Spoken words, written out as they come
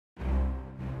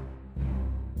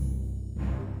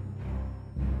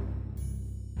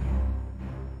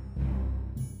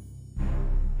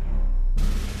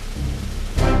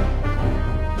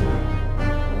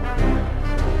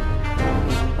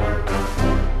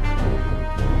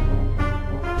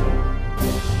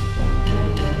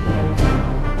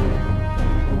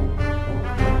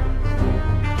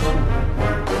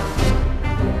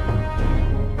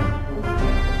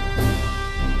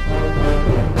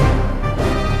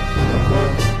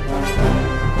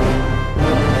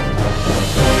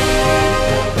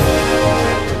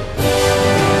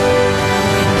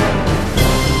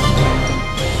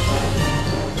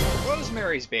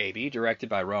directed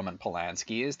by Roman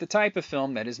Polanski, is the type of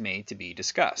film that is made to be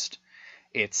discussed.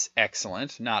 It's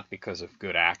excellent, not because of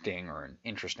good acting or an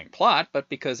interesting plot, but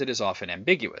because it is often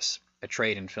ambiguous, a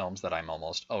trait in films that I'm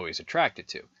almost always attracted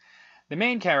to. The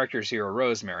main characters here are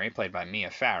Rosemary, played by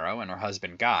Mia Farrow, and her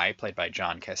husband Guy, played by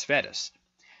John Cassavetes.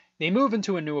 They move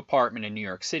into a new apartment in New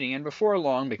York City and before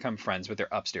long become friends with their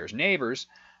upstairs neighbors,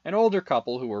 an older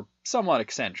couple who are somewhat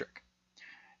eccentric.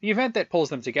 The event that pulls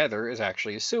them together is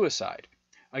actually a suicide.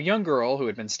 A young girl who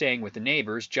had been staying with the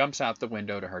neighbors jumps out the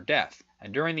window to her death,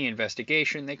 and during the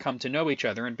investigation they come to know each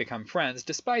other and become friends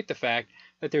despite the fact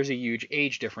that there's a huge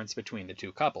age difference between the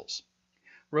two couples.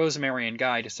 Rosemary and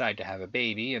Guy decide to have a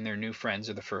baby, and their new friends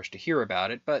are the first to hear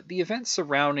about it, but the events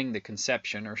surrounding the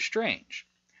conception are strange.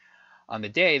 On the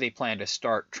day they plan to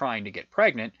start trying to get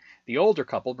pregnant, the older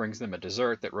couple brings them a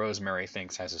dessert that Rosemary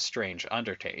thinks has a strange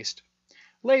undertaste.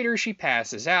 Later she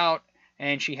passes out,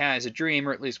 and she has a dream,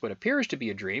 or at least what appears to be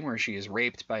a dream, where she is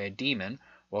raped by a demon,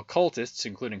 while cultists,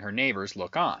 including her neighbors,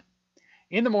 look on.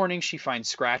 In the morning she finds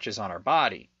scratches on her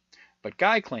body, but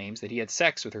Guy claims that he had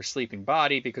sex with her sleeping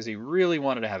body because he really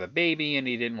wanted to have a baby and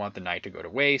he didn't want the night to go to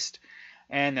waste,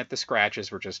 and that the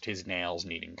scratches were just his nails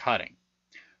needing cutting.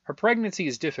 Her pregnancy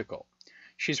is difficult.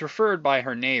 She's referred by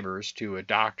her neighbors to a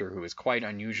doctor who is quite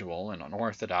unusual and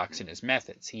unorthodox in his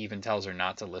methods. He even tells her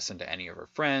not to listen to any of her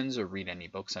friends or read any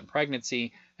books on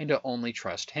pregnancy and to only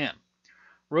trust him.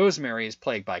 Rosemary is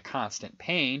plagued by constant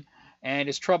pain and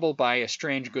is troubled by a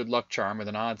strange good luck charm with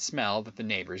an odd smell that the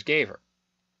neighbors gave her.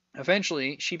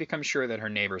 Eventually, she becomes sure that her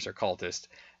neighbors are cultists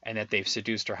and that they've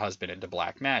seduced her husband into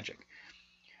black magic.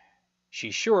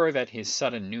 She's sure that his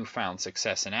sudden newfound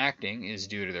success in acting is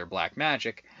due to their black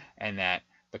magic and that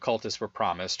the cultists were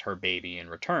promised her baby in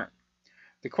return.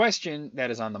 The question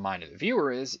that is on the mind of the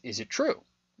viewer is it true?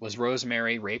 Was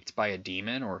Rosemary raped by a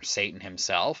demon or Satan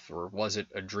himself, or was it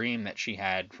a dream that she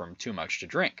had from too much to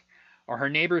drink? Are her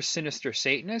neighbors sinister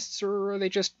Satanists, or are they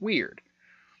just weird?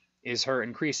 Is her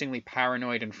increasingly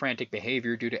paranoid and frantic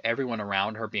behavior due to everyone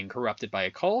around her being corrupted by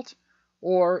a cult,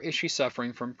 or is she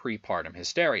suffering from prepartum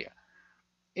hysteria?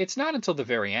 It's not until the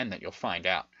very end that you'll find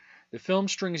out. The film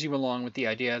strings you along with the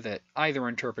idea that either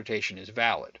interpretation is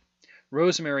valid.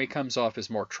 Rosemary comes off as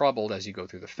more troubled as you go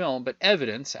through the film, but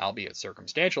evidence, albeit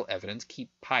circumstantial evidence, keep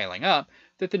piling up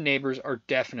that the neighbors are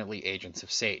definitely agents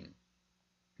of Satan.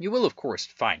 You will, of course,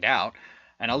 find out,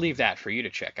 and I'll leave that for you to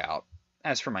check out.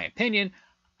 As for my opinion,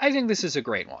 I think this is a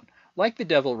great one. Like The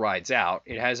Devil Rides Out,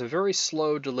 it has a very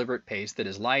slow, deliberate pace that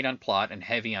is light on plot and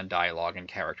heavy on dialogue and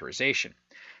characterization.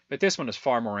 But this one is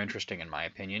far more interesting in my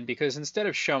opinion, because instead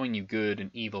of showing you good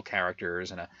and evil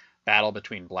characters and a battle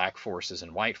between black forces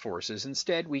and white forces,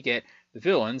 instead we get the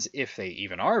villains, if they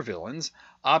even are villains,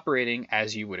 operating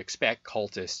as you would expect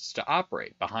cultists to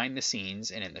operate, behind the scenes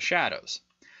and in the shadows.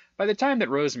 By the time that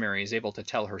Rosemary is able to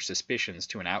tell her suspicions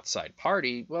to an outside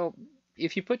party, well,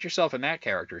 if you put yourself in that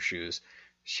character's shoes,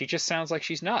 she just sounds like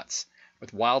she's nuts,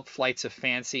 with wild flights of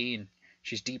fancy, and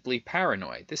she's deeply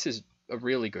paranoid. This is a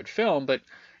really good film, but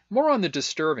more on the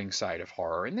disturbing side of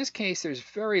horror. In this case, there's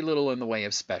very little in the way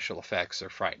of special effects or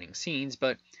frightening scenes,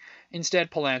 but instead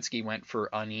Polanski went for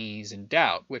unease and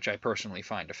doubt, which I personally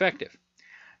find effective.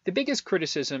 The biggest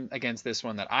criticism against this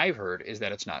one that I've heard is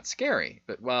that it's not scary,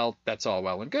 but well, that's all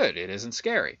well and good. It isn't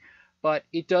scary, but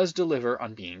it does deliver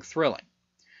on being thrilling.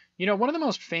 You know, one of the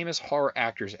most famous horror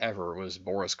actors ever was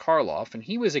Boris Karloff, and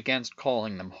he was against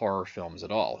calling them horror films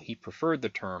at all. He preferred the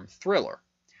term thriller.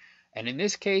 And in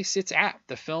this case, it's apt.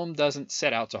 The film doesn't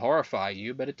set out to horrify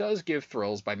you, but it does give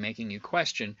thrills by making you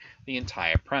question the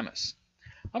entire premise.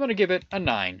 I'm going to give it a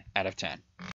 9 out of 10.